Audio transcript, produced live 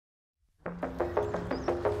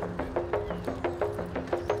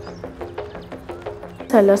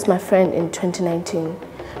I lost my friend in 2019.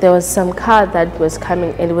 There was some car that was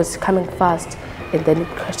coming, and it was coming fast, and then it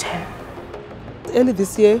crashed her. Early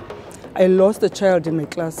this year, I lost a child in my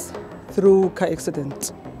class through car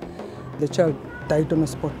accident. The child died on the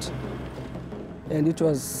spot. And it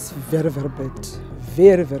was very, very bad.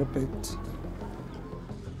 Very, very bad.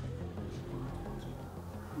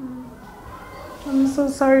 I'm so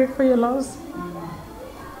sorry for your loss.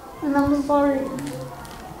 And I'm sorry.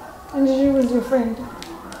 And she was your friend.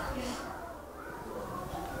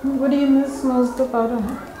 What do you miss most about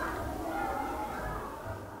her?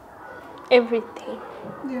 Everything.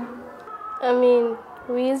 Yeah. I mean,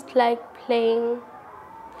 we used to like playing,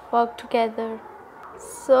 walk together.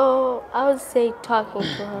 So I would say talking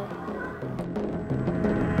to her.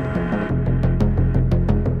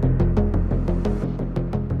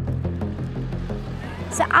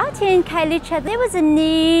 So out here in Khayelitsha, there was a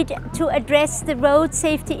need to address the road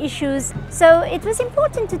safety issues. So it was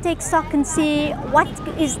important to take stock and see what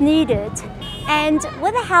is needed. And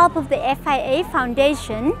with the help of the FIA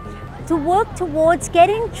Foundation, to work towards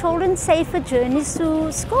getting children safer journeys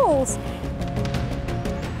to schools.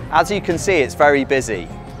 As you can see, it's very busy.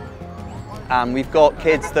 And we've got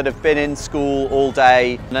kids that have been in school all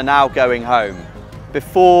day and are now going home.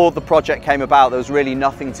 Before the project came about, there was really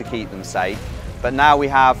nothing to keep them safe. But now we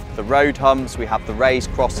have the road humps, we have the raised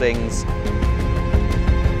crossings.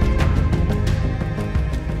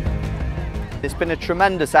 It's been a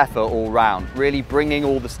tremendous effort all round, really bringing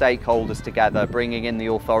all the stakeholders together, bringing in the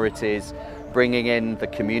authorities, bringing in the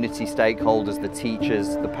community stakeholders, the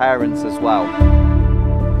teachers, the parents as well.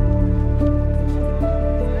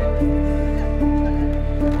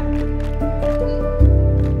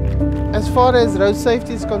 As far as road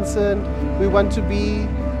safety is concerned, we want to be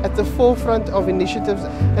at the forefront of initiatives,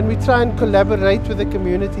 and we try and collaborate with the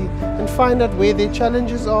community and find out where their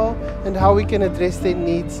challenges are and how we can address their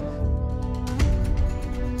needs.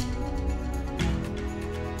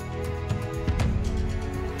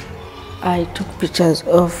 I took pictures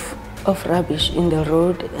of rubbish in the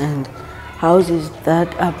road and houses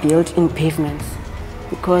that are built in pavements.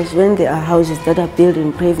 Because when there are houses that are built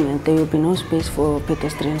in pavement, there will be no space for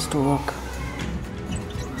pedestrians to walk.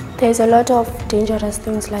 There's a lot of dangerous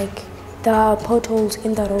things, like there are potholes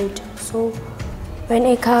in the road. So when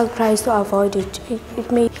a car tries to avoid it,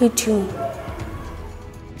 it may hit you.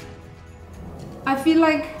 I feel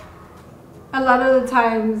like a lot of the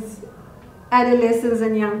times adolescents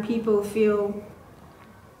and young people feel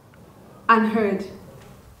unheard.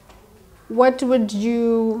 What would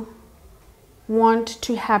you want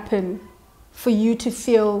to happen for you to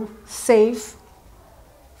feel safe,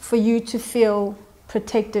 for you to feel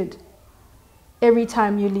protected every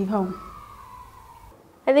time you leave home?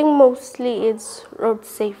 I think mostly it's road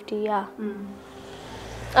safety, yeah.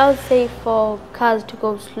 I would say for cars to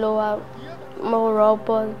go slower, more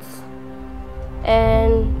robots,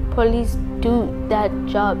 and police do that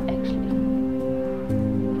job actually.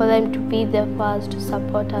 For them to be there for us, to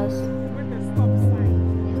support us.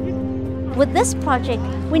 With this project,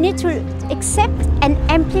 we need to accept and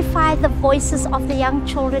amplify the voices of the young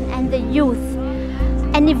children and the youth.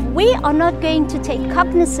 And if we are not going to take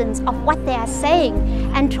cognizance of what they are saying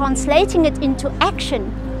and translating it into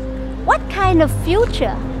action, what kind of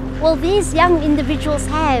future will these young individuals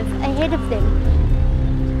have ahead of them?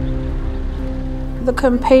 The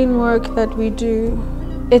campaign work that we do,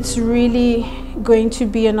 it's really going to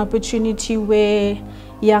be an opportunity where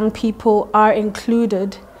young people are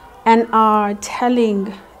included and are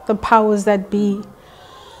telling the powers that be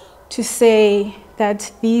to say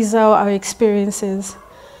that these are our experiences.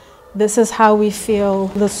 This is how we feel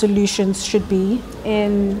the solutions should be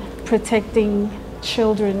in protecting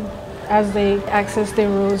children as they access their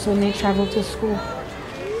roads when they travel to school.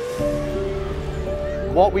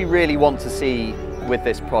 What we really want to see with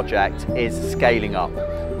this project is scaling up.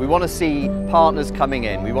 We want to see partners coming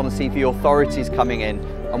in, we want to see the authorities coming in,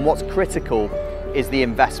 and what's critical is the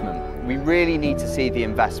investment. We really need to see the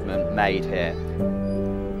investment made here.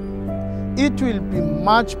 It will be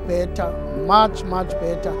much better, much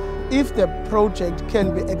better if the project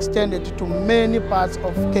can be extended to many parts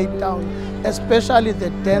of Cape Town, especially the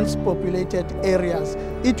dense populated areas.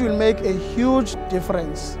 It will make a huge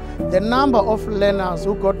difference. The number of learners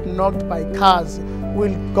who got knocked by cars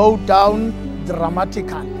will go down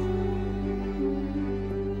dramatically.